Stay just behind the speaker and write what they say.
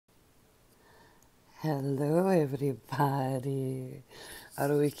Hello, everybody.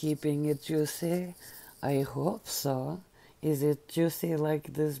 Are we keeping it juicy? I hope so. Is it juicy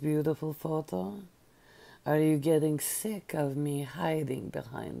like this beautiful photo? Are you getting sick of me hiding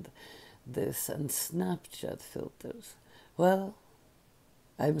behind this and Snapchat filters? Well,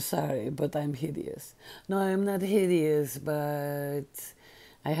 I'm sorry, but I'm hideous. No, I'm not hideous, but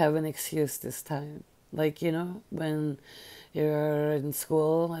I have an excuse this time. Like, when you're in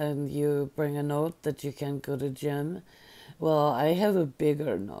school and you bring a note that you can't go to gym. Well, I have a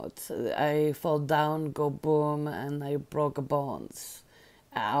bigger note. I fall down, go boom, and I broke bones.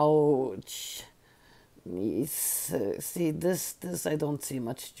 Ouch. See, this, I don't see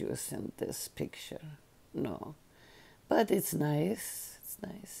much juice in this picture. No. But it's nice. It's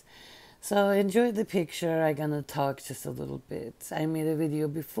nice. So enjoy the picture. I'm gonna talk just a little bit. I made a video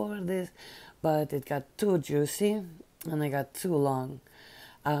before this, but it got too juicy and I got too long.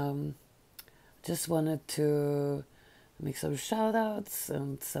 Um, just wanted to make some shout outs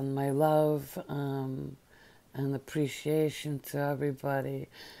and send my love and appreciation to everybody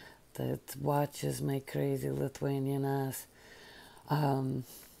that watches my crazy Lithuanian ass. Um,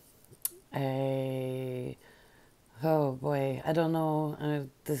 I, oh boy, I don't know.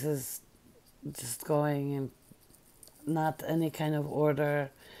 This is just going in not any kind of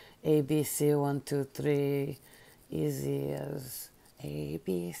order. A, B, C, 1, 2, 3, easy as A,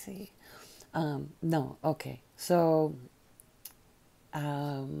 B, C. No, okay. So,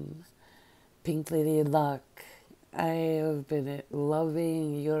 um, Pink Lady Luck, I have been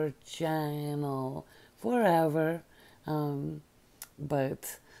loving your channel forever,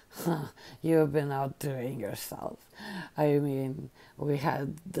 but you've been outdoing yourself. I mean, we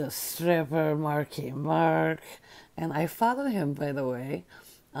had the stripper Marky Mark, and I follow him, by the way.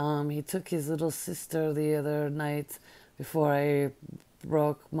 He took his little sister the other night before I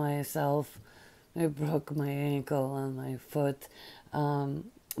broke myself. I broke my ankle and my foot.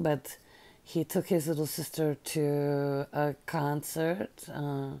 But he took his little sister to a concert,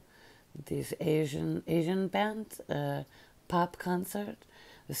 this Asian band, pop concert.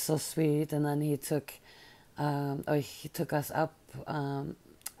 It was so sweet. And then he took us up um,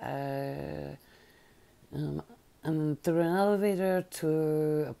 through an elevator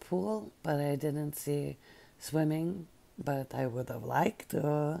to a pool, but I didn't see swimming, but I would have liked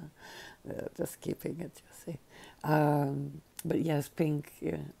to. Just keeping it juicy. But yes, Pink,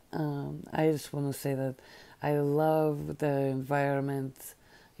 yeah. I just want to say that I love the environment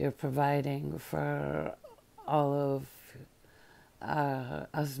you're providing for all of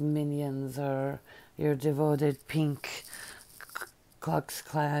us minions or your devoted Pink Klux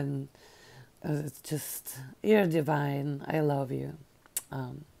Klan. It's just, you're divine. I love you.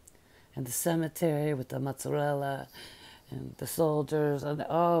 And the cemetery with the mozzarella and the soldiers. And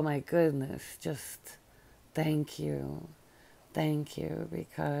oh my goodness, just thank you. Thank you,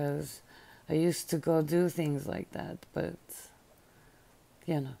 because I used to go do things like that, but,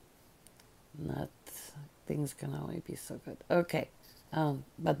 not, things can only be so good. Okay,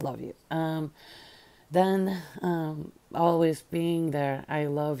 but love you. Then, always being there, I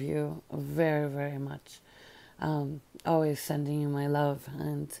love you very, very much. Always sending you my love,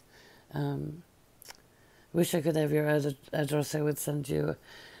 and wish I could have your address. I would send you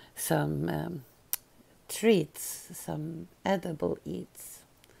some treats, some edible eats.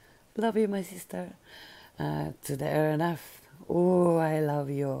 Love you, my sister. To the RNF. Oh, I love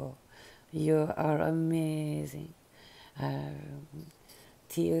you. You are amazing.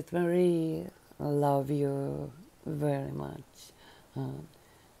 Tea with Marie. I love you very much.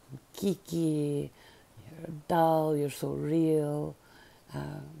 Kiki, you're dull, you're so real.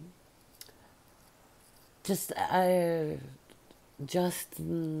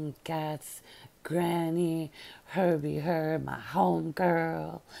 Justin, Cats, Granny, Herbie, my home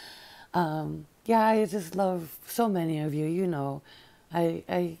girl. Yeah, I just love so many of you. I,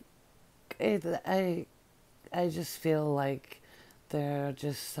 I, I, I just feel like there are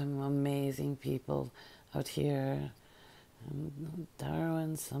just some amazing people out here.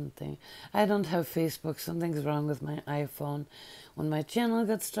 Darwin something. I don't have Facebook. Something's wrong with my iPhone. When my channel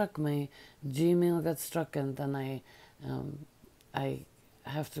got struck, my Gmail got struck, and then I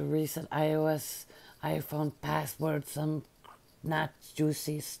have to reset iOS, iPhone password, some not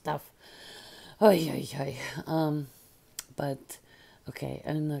juicy stuff. Oy, oy, oy. But okay,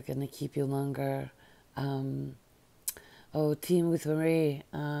 I'm not gonna keep you longer. Team with Marie.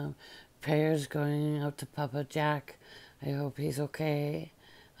 Prayers going out to Papa Jack. I hope he's okay.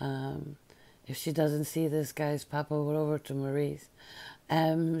 If she doesn't see this, guys, pop over to Marie's.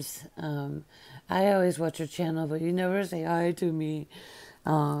 I always watch her channel, but you never say hi to me.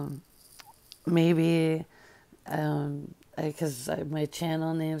 maybe because my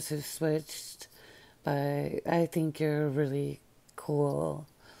channel names have switched, but I think you're really cool.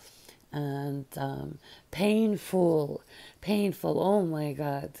 And painful, painful. Oh my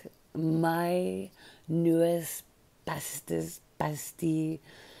God, my newest bestest bestie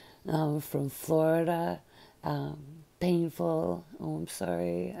from Florida. Um, painful. Oh, I'm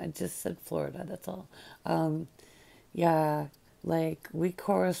sorry. I just said Florida. That's all. Um, yeah, like we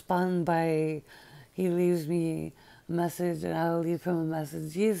correspond by. He leaves me a message and I'll leave him a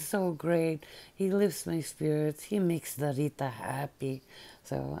message. He's so great. He lifts my spirits. He makes the Rita happy.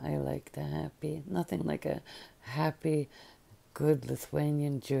 So I like the happy. Nothing like a happy, good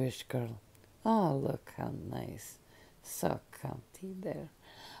Lithuanian Jewish girl. Oh, look how nice. So comfy there.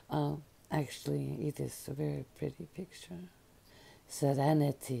 Actually, it is a very pretty picture.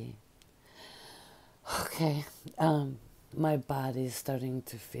 Serenity. Okay. My body is starting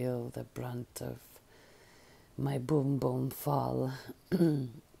to feel the brunt of my boom boom fall.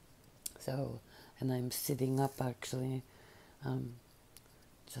 So, and I'm sitting up actually. Um,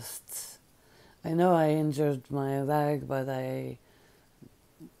 just, I know I injured my leg, but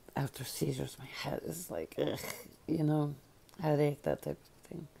after seizures, my head is like, ugh, you know, headache, that type of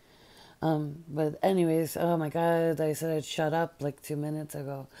thing. But anyways, oh my God, I said I'd shut up like 2 minutes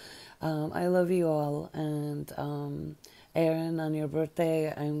ago. I love you all, and Aaron, on your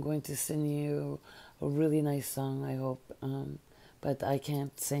birthday, I'm going to sing you a really nice song, I hope. But I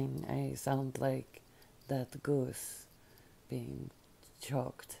can't sing. I sound like that goose being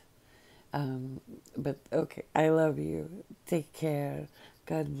choked. But okay, I love you. Take care.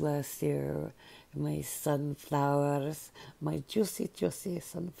 God bless you. My sunflowers, my juicy, juicy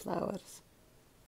sunflowers.